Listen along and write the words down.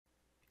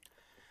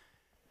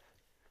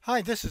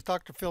Hi, this is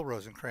Dr. Phil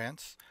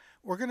Rosenkrantz.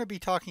 We're going to be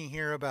talking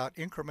here about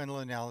incremental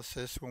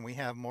analysis when we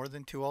have more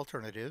than two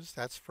alternatives.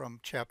 That's from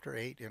Chapter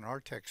 8 in our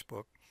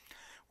textbook.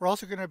 We're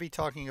also going to be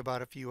talking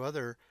about a few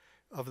other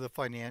of the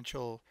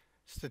financial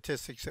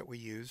statistics that we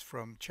use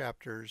from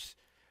Chapters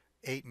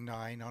 8 and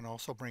 9, and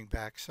also bring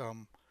back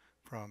some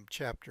from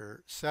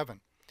Chapter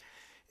 7.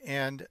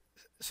 And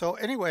so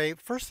anyway,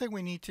 first thing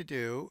we need to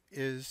do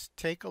is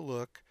take a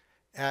look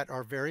at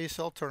our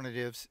various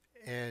alternatives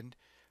and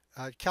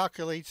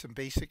calculate some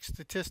basic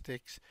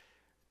statistics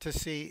to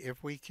see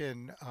if we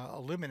can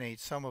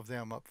eliminate some of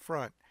them up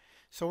front.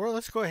 So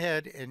let's go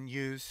ahead and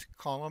use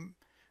column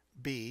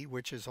B,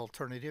 which is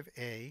alternative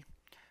A,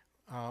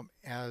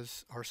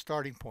 as our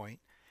starting point.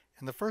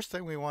 And the first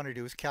thing we want to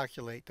do is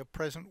calculate the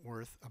present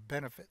worth of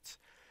benefits.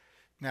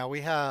 Now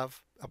we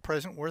have a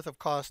present worth of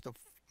cost of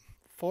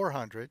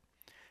 400,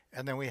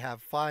 and then we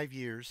have 5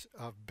 years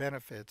of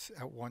benefits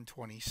at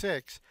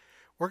 126.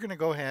 We're going to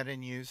go ahead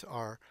and use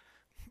our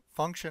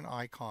function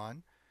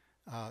icon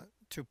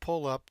to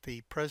pull up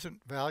the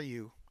present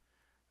value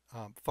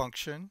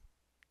function.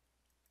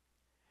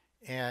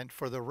 And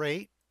for the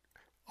rate,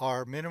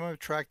 our minimum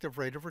attractive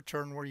rate of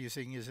return we're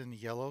using is in the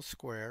yellow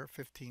square,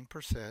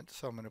 15%.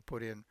 So I'm going to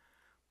put in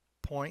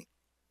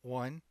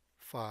 0.15.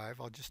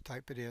 I'll just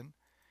type it in.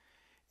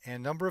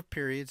 And number of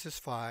periods is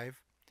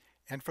 5.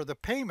 And for the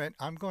payment,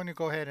 I'm going to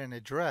go ahead and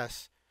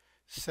address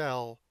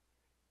cell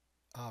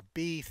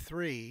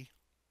B3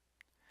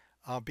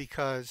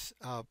 because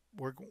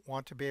we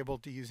want to be able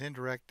to use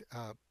indirect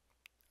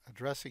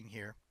addressing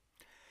here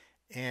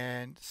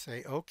and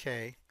say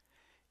OK.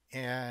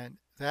 And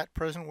that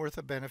present worth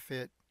of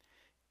benefit,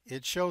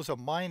 it shows a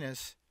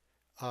minus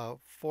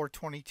of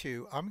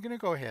 422. I'm going to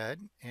go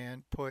ahead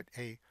and put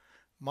a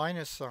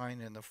minus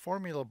sign in the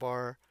formula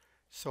bar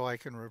so I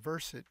can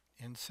reverse it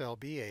in cell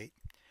B8.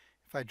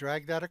 If I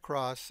drag that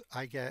across,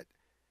 I get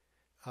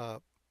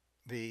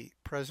the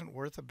present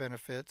worth of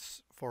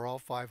benefits for all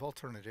 5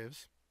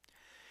 alternatives.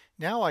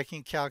 Now I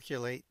can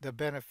calculate the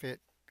benefit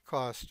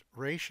cost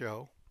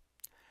ratio.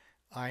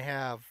 I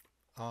have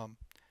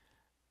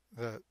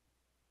the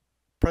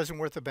present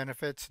worth of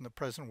benefits and the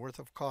present worth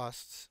of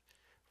costs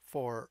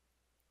for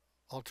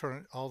all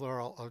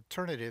our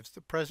alternatives. The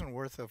present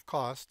worth of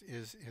cost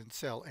is in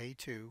cell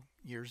A2,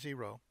 year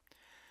 0.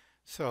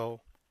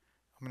 So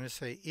I'm going to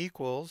say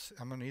equals.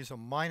 I'm going to use a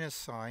minus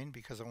sign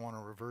because I want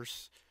to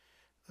reverse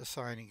the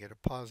sign and get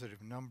a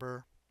positive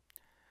number.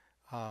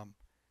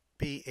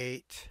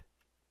 B8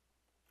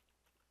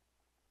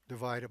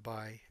 divided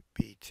by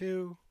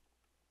B2.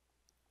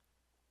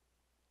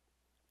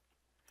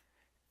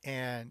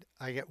 And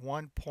I get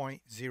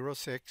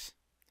 1.06.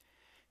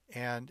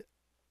 And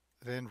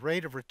then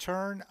rate of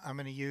return, I'm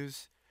going to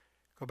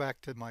go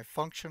back to my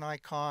function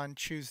icon,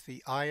 choose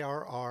the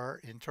IRR,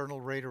 internal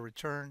rate of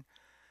return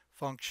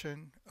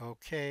function,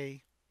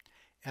 OK.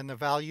 And the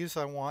values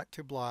I want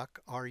to block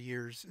are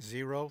years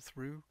 0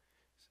 through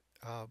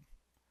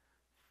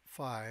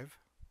 5.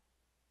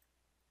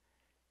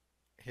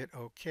 Hit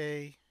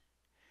OK.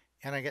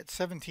 And I get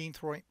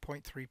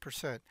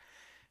 17.3%.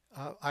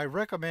 I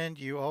recommend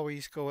you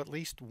always go at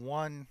least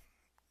one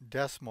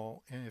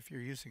decimal, and if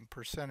you're using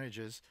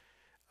percentages,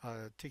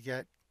 to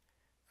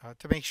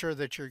make sure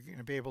that you're going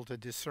to be able to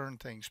discern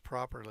things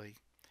properly.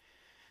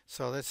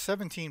 So that's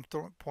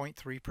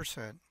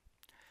 17.3%.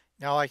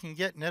 Now I can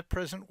get net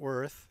present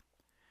worth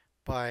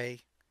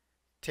by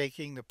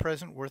taking the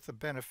present worth of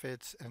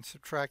benefits and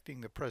subtracting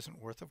the present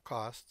worth of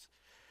costs.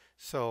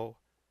 So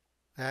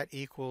that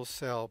equals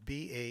cell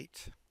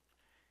B8.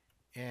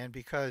 And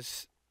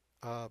because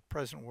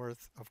present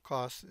worth of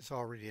cost is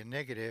already a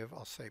negative,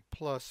 I'll say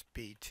plus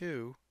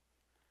B2.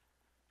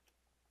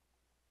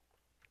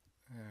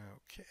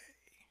 Okay.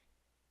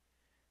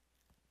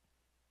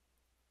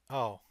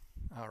 Oh,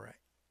 all right.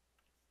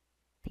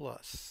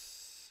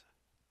 Plus.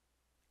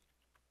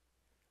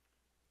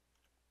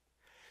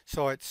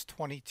 So it's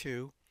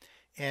 22.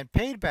 And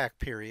payback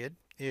period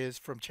is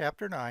from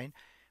Chapter 9.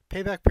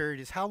 Payback period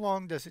is how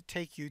long does it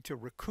take you to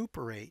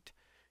recuperate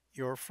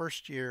your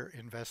first year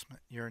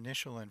investment, your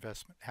initial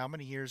investment. How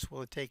many years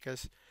will it take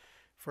us,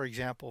 for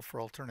example,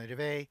 for alternative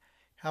A,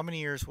 how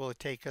many years will it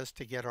take us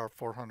to get our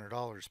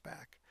 $400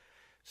 back?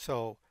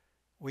 So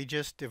we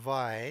just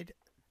divide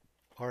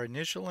our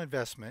initial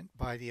investment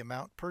by the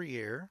amount per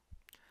year.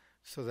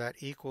 So that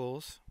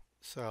equals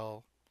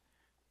cell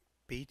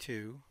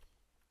B2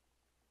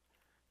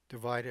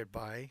 divided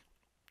by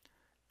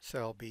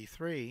cell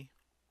B3.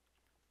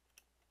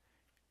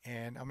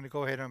 And I'm going to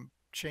go ahead and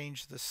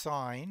change the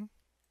sign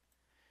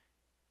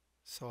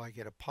so I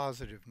get a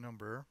positive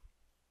number.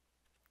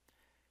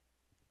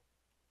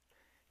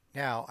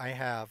 Now I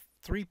have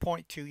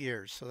 3.2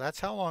 years, so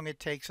that's how long it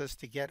takes us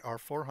to get our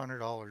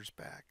 $400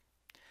 back.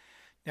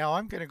 Now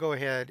I'm going to go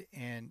ahead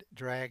and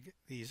drag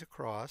these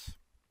across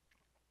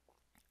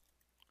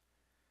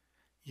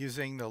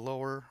using the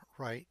lower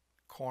right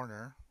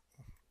corner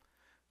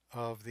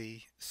of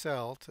the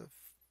cell to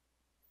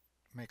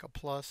make a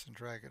plus and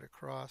drag it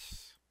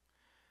across.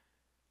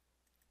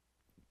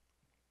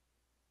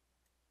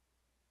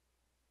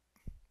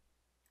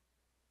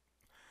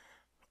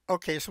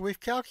 Okay, so we've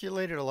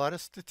calculated a lot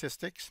of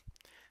statistics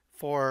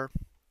for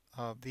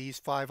these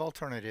 5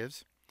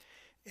 alternatives,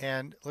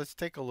 and let's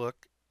take a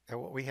look at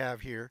what we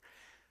have here.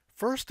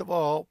 First of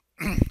all,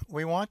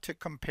 we want to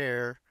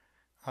compare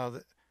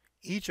the,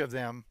 each of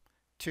them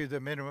to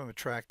the minimum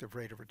attractive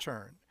rate of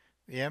return.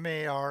 The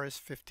MAR is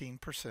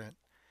 15%,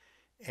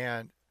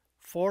 and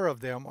 4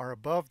 of them are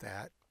above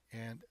that,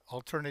 and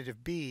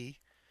alternative B,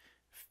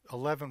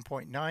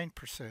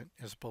 11.9%,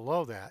 is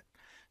below that.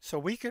 So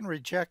we can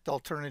reject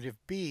alternative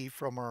B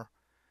from our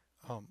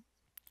um,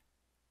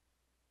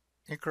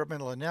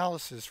 incremental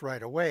analysis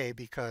right away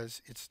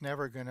because it's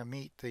never going to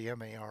meet the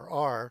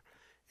MARR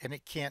and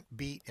it can't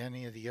beat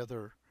any of the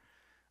other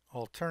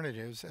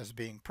alternatives as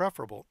being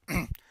preferable.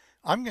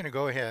 I'm going to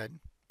go ahead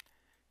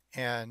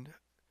and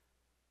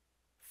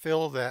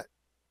fill that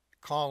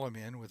column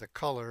in with a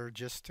color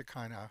just to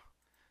kind of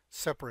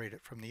separate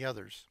it from the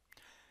others.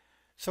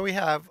 So we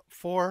have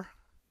 4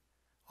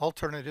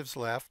 alternatives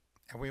left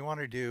and we want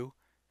to do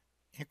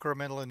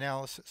incremental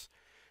analysis.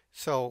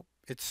 So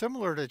it's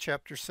similar to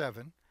chapter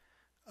 7.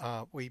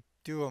 We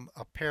do them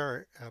a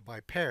pair by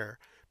pair,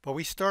 but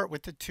we start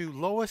with the 2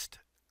 lowest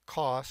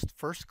cost,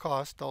 first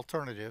cost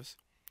alternatives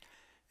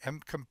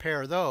and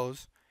compare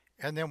those,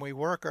 and then we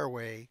work our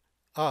way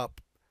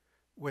up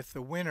with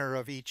the winner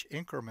of each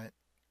increment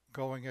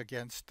going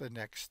against the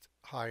next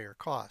higher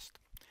cost.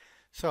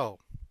 So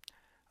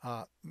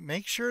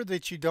make sure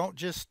that you don't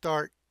just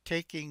start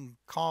taking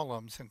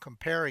columns and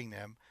comparing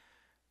them,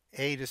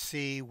 A to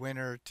C,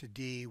 winner to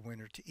D,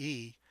 winner to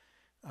E.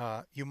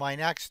 You might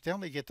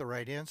accidentally get the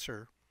right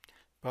answer,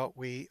 but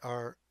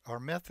our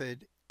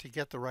method to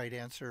get the right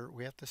answer,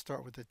 we have to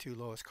start with the 2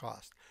 lowest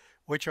cost,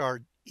 which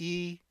are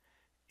E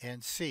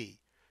and C.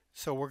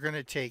 So we're going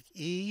to take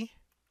E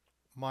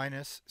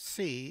minus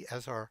C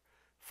as our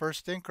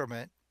first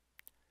increment.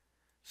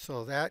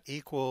 So that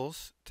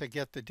equals, to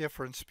get the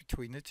difference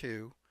between the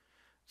two,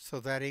 so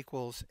that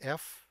equals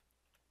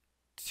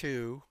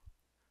F2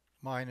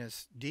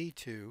 minus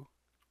D2.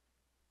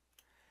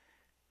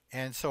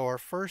 And so our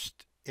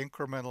first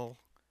incremental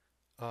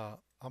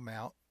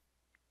amount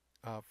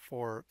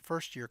for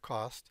first year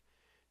cost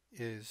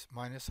is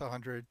minus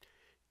 100,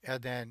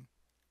 and then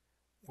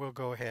we'll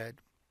go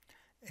ahead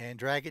and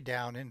drag it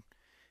down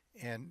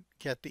and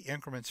get the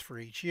increments for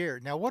each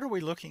year. Now what are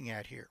we looking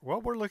at here?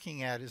 What we're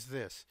looking at is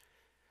this.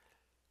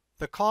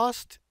 The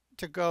cost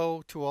to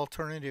go to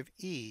alternative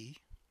E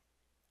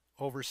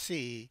over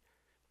C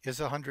is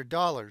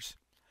 $100,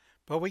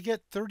 but we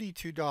get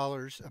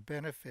 $32 a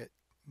benefit,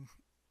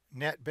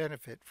 net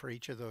benefit for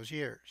each of those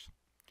years.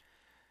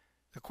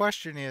 The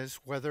question is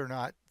whether or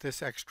not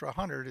this extra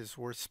 100 is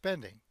worth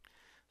spending.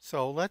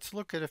 So let's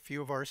look at a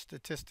few of our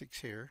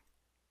statistics here.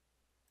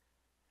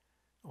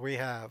 We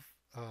have,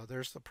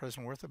 there's the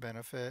present worth of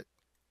benefit.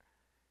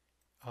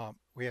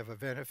 We have a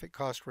benefit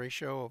cost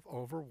ratio of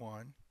over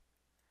 1.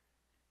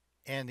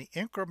 And the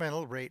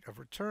incremental rate of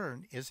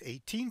return is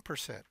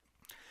 18%.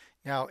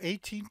 Now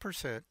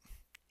 18%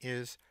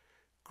 is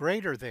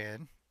greater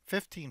than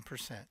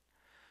 15%.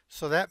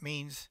 So that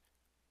means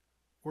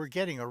we're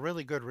getting a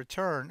really good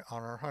return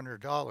on our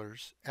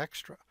 $100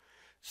 extra.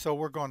 So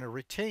we're going to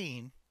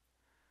retain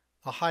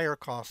a higher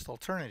cost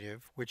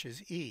alternative, which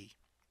is E.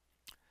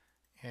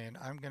 And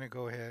I'm going to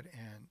go ahead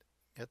and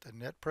get the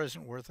net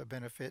present worth of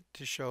benefit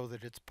to show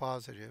that it's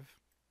positive.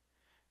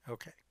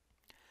 Okay.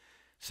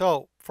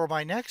 So for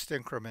my next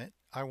increment,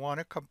 I want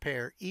to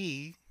compare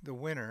E, the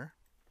winner,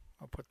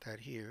 I'll put that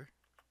here,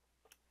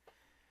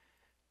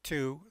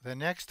 to the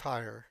next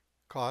higher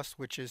cost,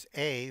 which is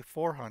A,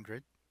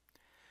 400.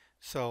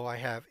 So I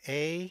have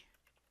A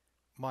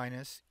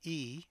minus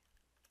E.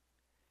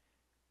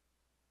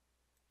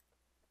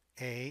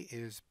 A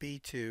is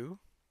B2,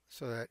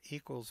 so that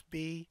equals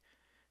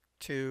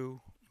B2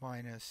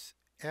 minus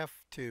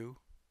F2.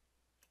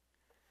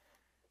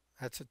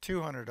 That's a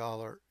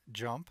 $200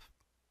 jump.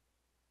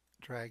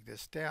 Drag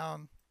this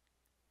down.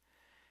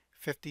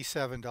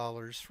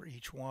 $57 for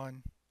each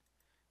one.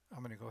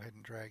 I'm going to go ahead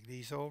and drag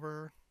these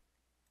over.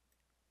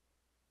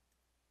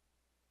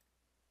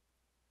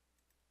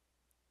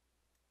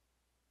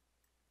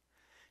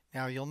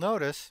 Now you'll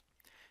notice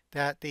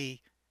that the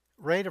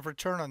rate of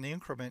return on the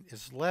increment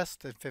is less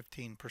than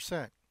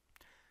 15%.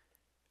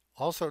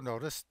 Also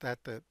notice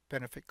that the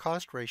benefit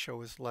cost ratio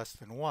is less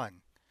than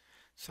 1.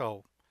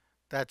 So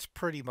that's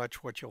pretty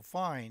much what you'll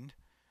find.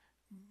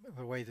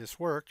 The way this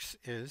works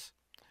is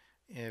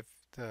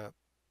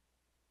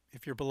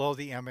if you're below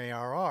the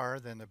MARR,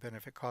 then the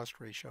benefit cost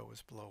ratio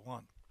is below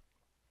 1.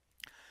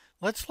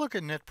 Let's look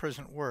at net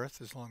present worth,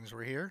 as long as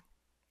we're here,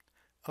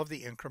 of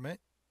the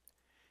increment.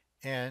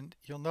 And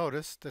you'll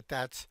notice that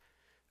that's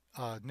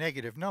a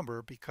negative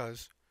number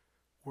because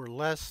we're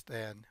less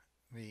than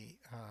the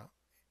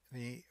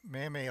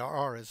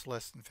MARR is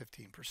less than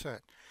 15%.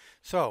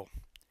 So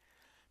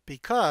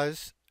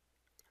because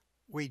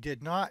we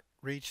did not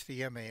reach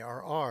the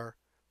MARR,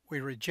 we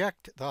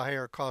reject the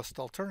higher cost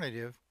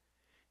alternative,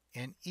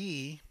 and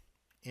E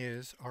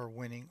is our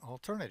winning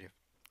alternative.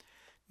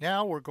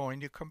 Now we're going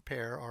to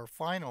compare our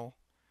final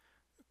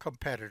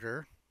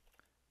competitor,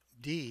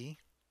 D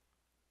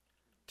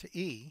to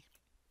E.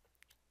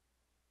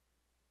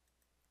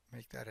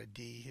 Make that a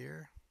D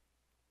here.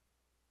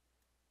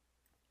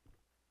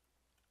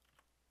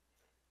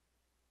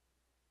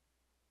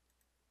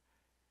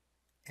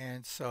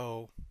 And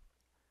so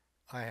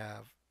I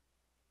have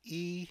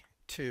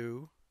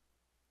E2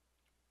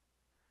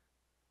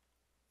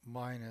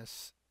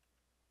 minus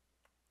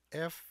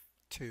F2.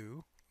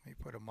 Let me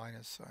put a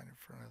minus sign in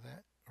front of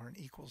that, or an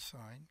equal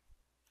sign.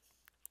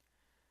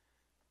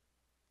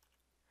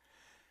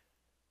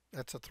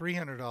 That's a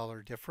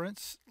 $300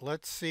 difference.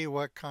 Let's see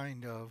what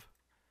kind of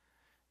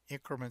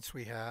increments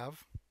we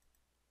have.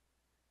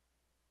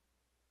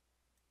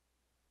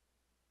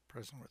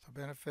 Present worth of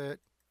benefit.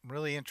 I'm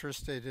really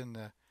interested in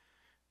the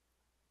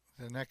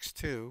next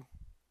two.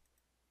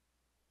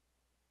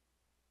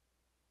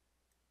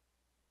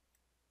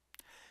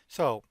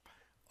 So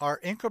our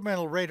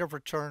incremental rate of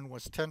return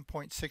was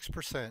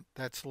 10.6%.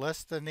 That's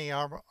less than the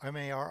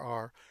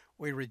MARR.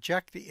 We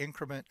reject the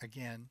increment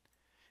again,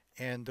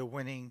 and the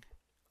winning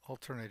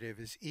alternative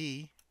is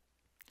E.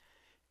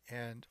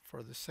 And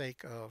for the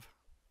sake of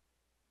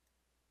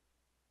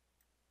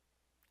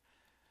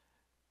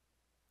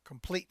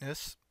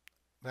completeness,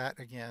 that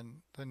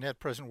again, the net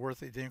present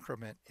worth of the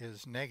increment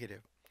is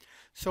negative.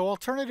 So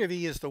alternative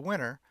E is the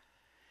winner.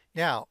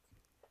 Now,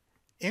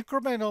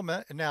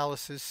 incremental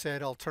analysis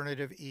said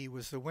alternative E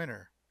was the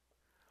winner.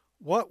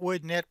 What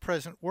would net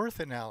present worth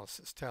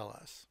analysis tell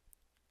us?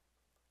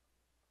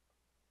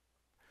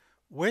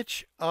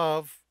 Which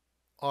of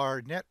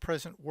our net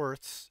present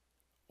worths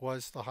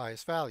was the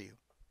highest value?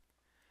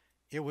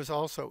 It was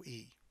also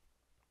E.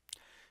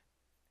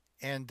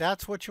 And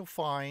that's what you'll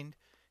find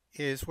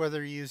is whether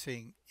you're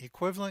using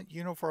equivalent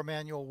uniform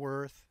annual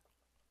worth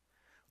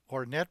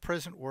or net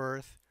present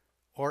worth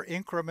or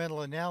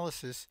incremental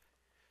analysis,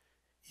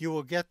 you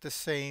will get the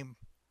same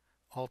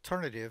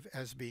alternative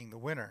as being the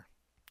winner.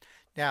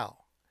 Now,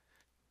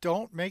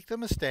 don't make the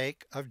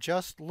mistake of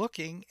just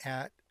looking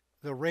at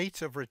the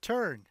rates of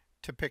return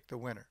to pick the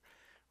winner.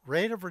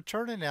 Rate of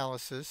return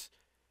analysis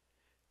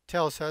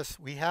tells us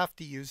we have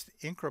to use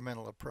the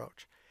incremental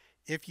approach.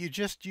 If you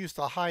just use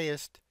the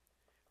highest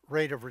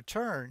rate of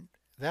return,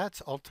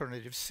 that's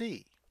alternative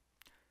C,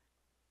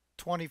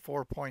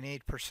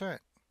 24.8%.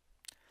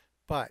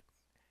 But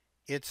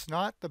it's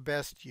not the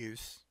best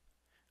use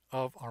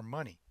of our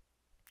money.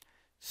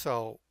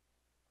 So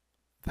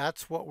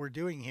that's what we're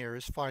doing here,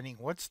 is finding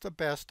what's the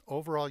best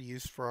overall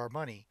use for our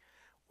money.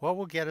 What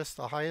will get us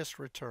the highest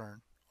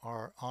return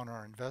on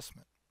our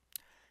investment?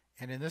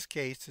 And in this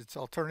case, it's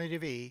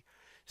alternative E.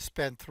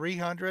 Spend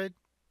 $300,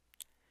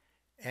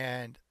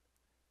 and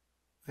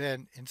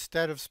then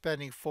instead of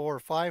spending $400 or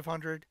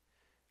 $500,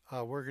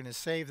 we're going to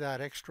save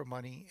that extra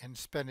money and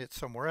spend it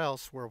somewhere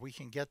else where we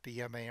can get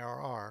the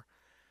MARR,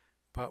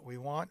 but we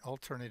want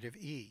alternative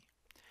E.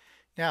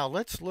 Now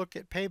let's look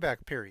at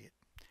payback period.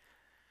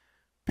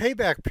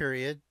 Payback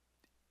period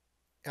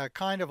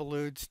kind of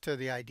alludes to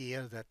the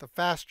idea that the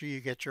faster you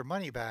get your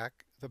money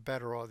back, the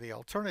better the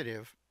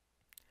alternative,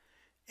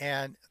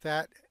 and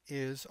that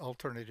is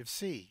alternative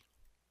C.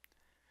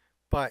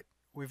 But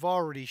we've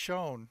already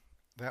shown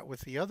that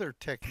with the other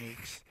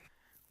techniques,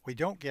 we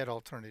don't get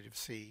alternative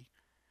C.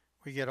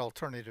 We get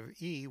alternative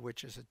E,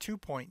 which is a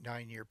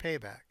 2.9-year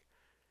payback.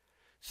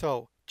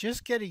 So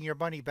just getting your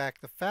money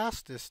back the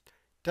fastest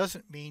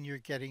doesn't mean you're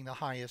getting the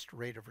highest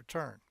rate of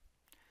return.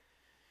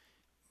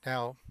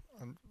 Now,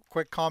 a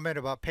quick comment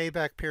about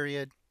payback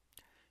period.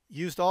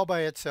 Used all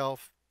by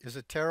itself is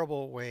a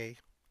terrible way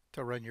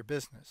to run your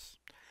business,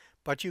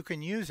 but you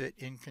can use it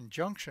in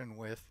conjunction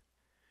with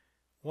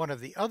one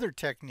of the other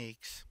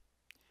techniques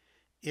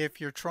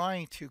if you're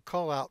trying to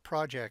call out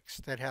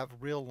projects that have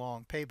real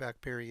long payback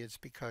periods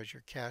because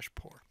you're cash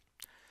poor.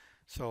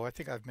 So I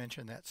think I've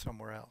mentioned that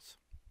somewhere else.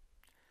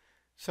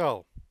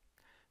 So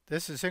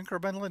this is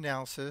incremental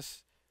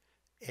analysis,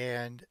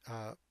 and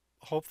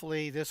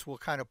hopefully this will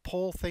kind of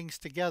pull things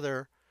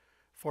together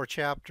for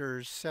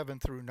chapters 7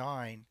 through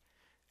 9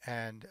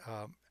 and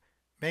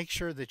make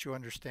sure that you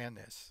understand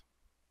this.